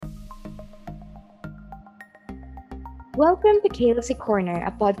Welcome to KLC Corner,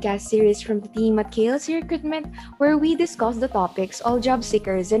 a podcast series from the team at KLC Recruitment where we discuss the topics all job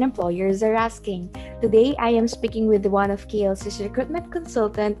seekers and employers are asking. Today, I am speaking with one of KLC's recruitment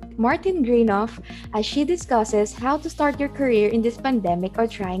consultant, Martin Greenoff, as she discusses how to start your career in this pandemic or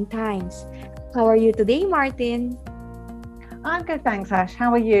trying times. How are you today, Martin? I'm good, thanks, Ash.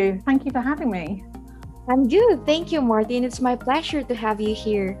 How are you? Thank you for having me. I'm good. Thank you, Martin. It's my pleasure to have you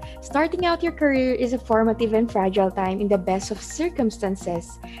here. Starting out your career is a formative and fragile time in the best of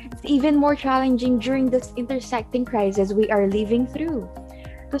circumstances. It's even more challenging during this intersecting crisis we are living through.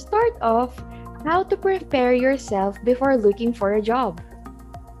 To start off, how to prepare yourself before looking for a job.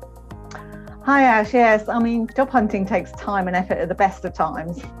 Hi, Ash. Yes, job hunting takes time and effort at the best of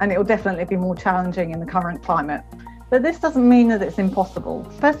times, and it will definitely be more challenging in the current climate. But this doesn't mean that it's impossible.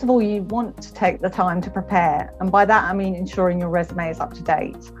 First of all, you want to take the time to prepare. And by that, I mean ensuring your resume is up to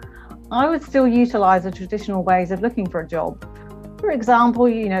date. I would still utilize the traditional ways of looking for a job. For example,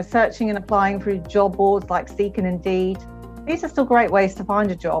 searching and applying through job boards like Seek and Indeed. These are still great ways to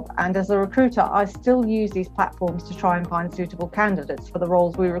find a job. And as a recruiter, I still use these platforms to try and find suitable candidates for the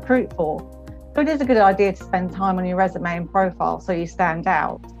roles we recruit for. So it is a good idea to spend time on your resume and profile so you stand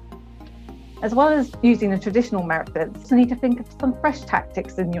out. As well as using the traditional methods, you need to think of some fresh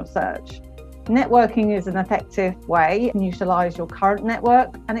tactics in your search. Networking is an effective way you can utilize your current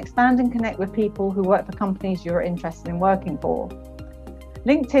network and expand and connect with people who work for companies you're interested in working for.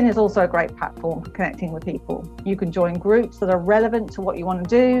 LinkedIn is also a great platform for connecting with people. You can join groups that are relevant to what you want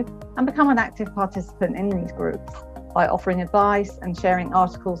to do and become an active participant in these groups by offering advice and sharing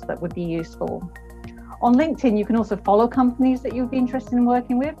articles that would be useful. On LinkedIn, you can also follow companies that you'd be interested in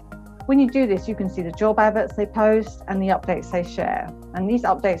working with. When you do this, you can see the job adverts they post and the updates they share. And these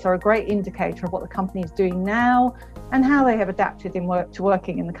updates are a great indicator of what the company is doing now and how they have adapted to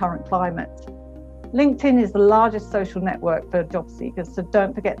working in the current climate. LinkedIn is the largest social network for job seekers, so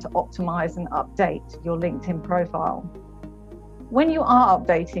don't forget to optimize and update your LinkedIn profile. When you are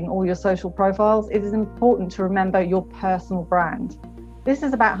updating all your social profiles, it is important to remember your personal brand. This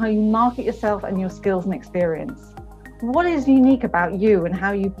is about how you market yourself and your skills and experience. What is unique about you and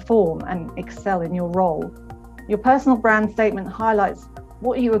how you perform and excel in your role? Your personal brand statement highlights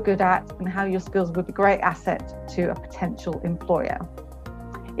what you are good at and how your skills would be a great asset to a potential employer.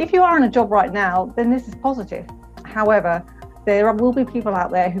 If you are in a job right now, then this is positive. However, there will be people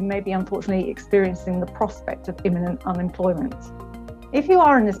out there who may be unfortunately experiencing the prospect of imminent unemployment. If you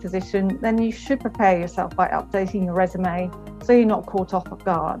are in this position, then you should prepare yourself by updating your resume so you're not caught off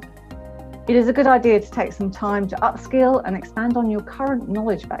guard. It is a good idea to take some time to upskill and expand on your current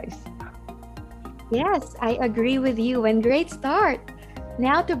knowledge base. Yes, I agree with you and great start.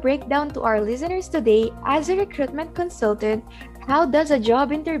 Now to break down to our listeners today, as a recruitment consultant, how does a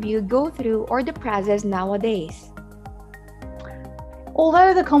job interview go through or the process nowadays?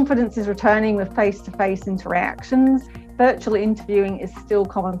 Although the confidence is returning with face-to-face interactions, virtual interviewing is still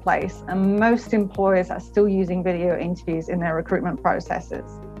commonplace and most employers are still using video interviews in their recruitment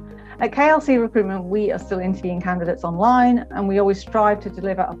processes. At KLC Recruitment, we are still interviewing candidates online and we always strive to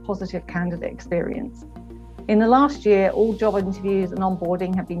deliver a positive candidate experience. In the last year, all job interviews and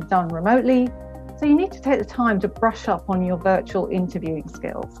onboarding have been done remotely, so you need to take the time to brush up on your virtual interviewing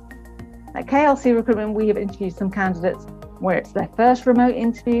skills. At KLC Recruitment, we have interviewed some candidates where it's their first remote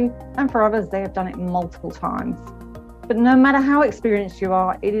interview, and for others, they have done it multiple times. But no matter how experienced you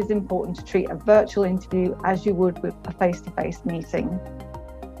are, it is important to treat a virtual interview as you would with a face-to-face meeting.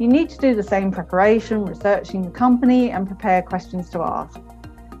 You need to do the same preparation, researching the company and prepare questions to ask.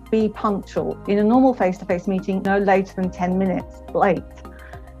 Be punctual. In a normal face-to-face meeting, no later than 10 minutes late.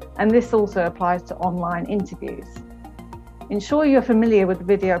 And this also applies to online interviews. Ensure you're familiar with the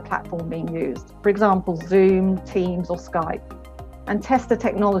video platform being used, for example, Zoom, Teams or Skype, and test the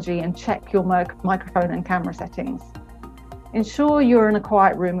technology and check your microphone and camera settings. Ensure you're in a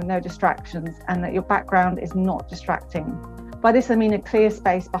quiet room with no distractions and that your background is not distracting. By this, I mean a clear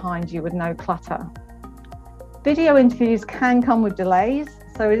space behind you with no clutter. Video interviews can come with delays,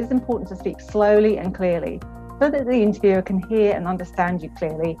 so it is important to speak slowly and clearly so that the interviewer can hear and understand you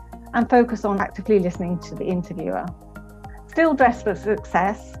clearly and focus on actively listening to the interviewer. Still dress for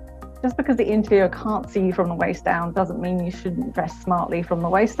success. Just because the interviewer can't see you from the waist down doesn't mean you shouldn't dress smartly from the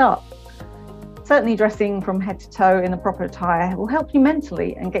waist up. Certainly dressing from head to toe in the proper attire will help you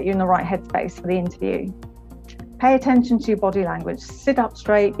mentally and get you in the right headspace for the interview. Pay attention to your body language, sit up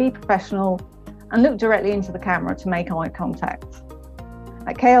straight, be professional, and look directly into the camera to make eye contact.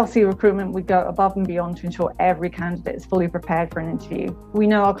 At KLC Recruitment, we go above and beyond to ensure every candidate is fully prepared for an interview. We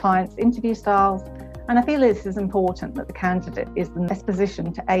know our clients' interview styles, and I feel this is important that the candidate is in the best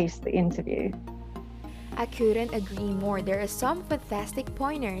position to ace the interview. I couldn't agree more. There are some fantastic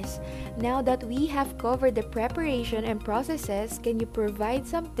pointers. Now that we have covered the preparation and processes, can you provide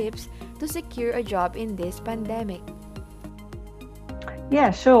some tips to secure a job in this pandemic?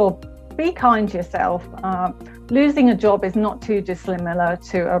 Yeah, sure. Be kind to yourself. Losing a job is not too dissimilar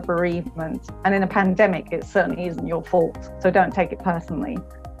to a bereavement, and in a pandemic, it certainly isn't your fault, so don't take it personally.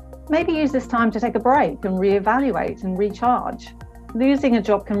 Maybe use this time to take a break and reevaluate and recharge. Losing a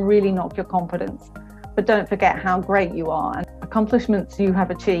job can really knock your confidence, but don't forget how great you are and accomplishments you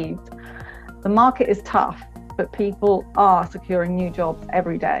have achieved. The market is tough, but people are securing new jobs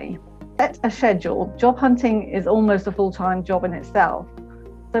every day. Set a schedule. Job hunting is almost a full-time job in itself,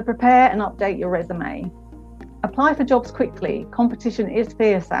 so prepare and update your resume. Apply for jobs quickly. Competition is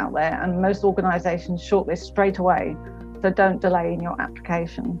fierce out there, and most organisations shortlist straight away, so don't delay in your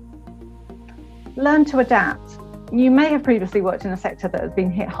application. Learn to adapt. You may have previously worked in a sector that has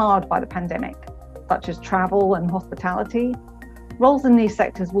been hit hard by the pandemic, such as travel and hospitality. Roles in these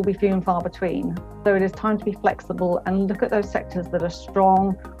sectors will be few and far between, so it is time to be flexible and look at those sectors that are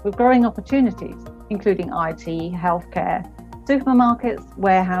strong with growing opportunities, including IT, healthcare, supermarkets,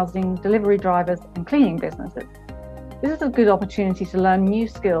 warehousing, delivery drivers, and cleaning businesses. This is a good opportunity to learn new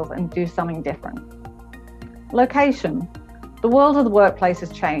skills and do something different. Location. The world of the workplace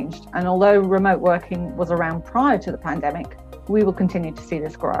has changed, and although remote working was around prior to the pandemic, we will continue to see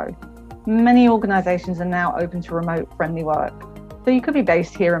this grow. Many organisations are now open to remote-friendly work. So you could be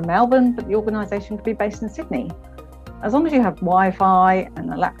based here in Melbourne, but the organisation could be based in Sydney. As long as you have Wi-Fi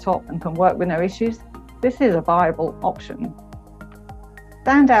and a laptop and can work with no issues, this is a viable option.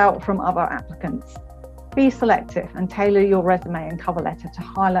 Stand out from other applicants. Be selective and tailor your resume and cover letter to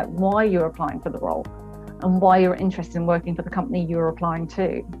highlight why you're applying for the role and why you're interested in working for the company you're applying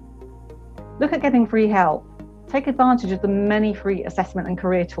to. Look at getting free help. Take advantage of the many free assessment and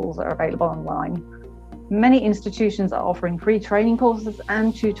career tools that are available online. Many institutions are offering free training courses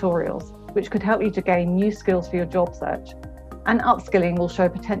and tutorials, which could help you to gain new skills for your job search. And upskilling will show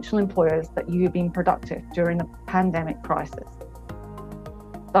potential employers that you've been productive during the pandemic crisis.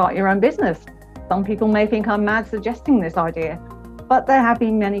 Start your own business. Some people may think I'm mad suggesting this idea, but there have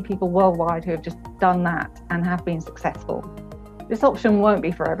been many people worldwide who have just done that and have been successful. This option won't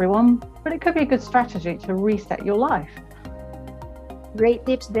be for everyone, but it could be a good strategy to reset your life. Great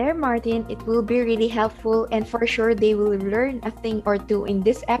tips there, Martin. It will be really helpful, and for sure they will learn a thing or two in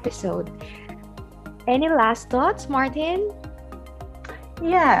this episode. Any last thoughts, Martin?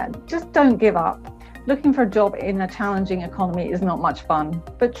 Yeah, just don't give up. Looking for a job in a challenging economy is not much fun,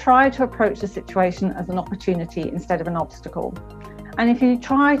 but try to approach the situation as an opportunity instead of an obstacle. And if you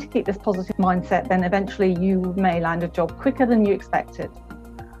try to keep this positive mindset, then eventually you may land a job quicker than you expected.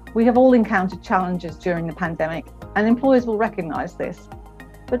 We have all encountered challenges during the pandemic, and employers will recognise this.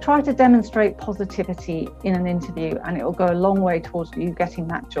 But try to demonstrate positivity in an interview, and it will go a long way towards you getting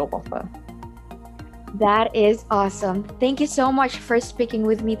that job offer. That is awesome. Thank you so much for speaking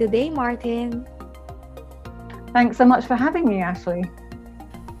with me today, Martin. Thanks so much for having me, Ashley.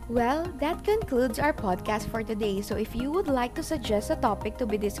 Well, that concludes our podcast for today. So if you would like to suggest a topic to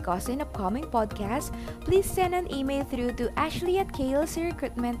be discussed in upcoming podcasts, please send an email through to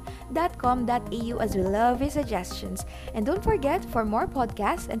ashley@klcrecruitment.com.au, as we love your suggestions. And don't forget, for more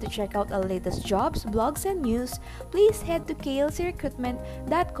podcasts and to check out our latest jobs, blogs, and news, please head to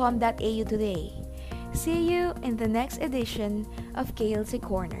klcrecruitment.com.au today. See you in the next edition of KLC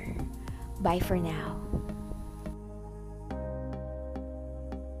Corner. Bye for now.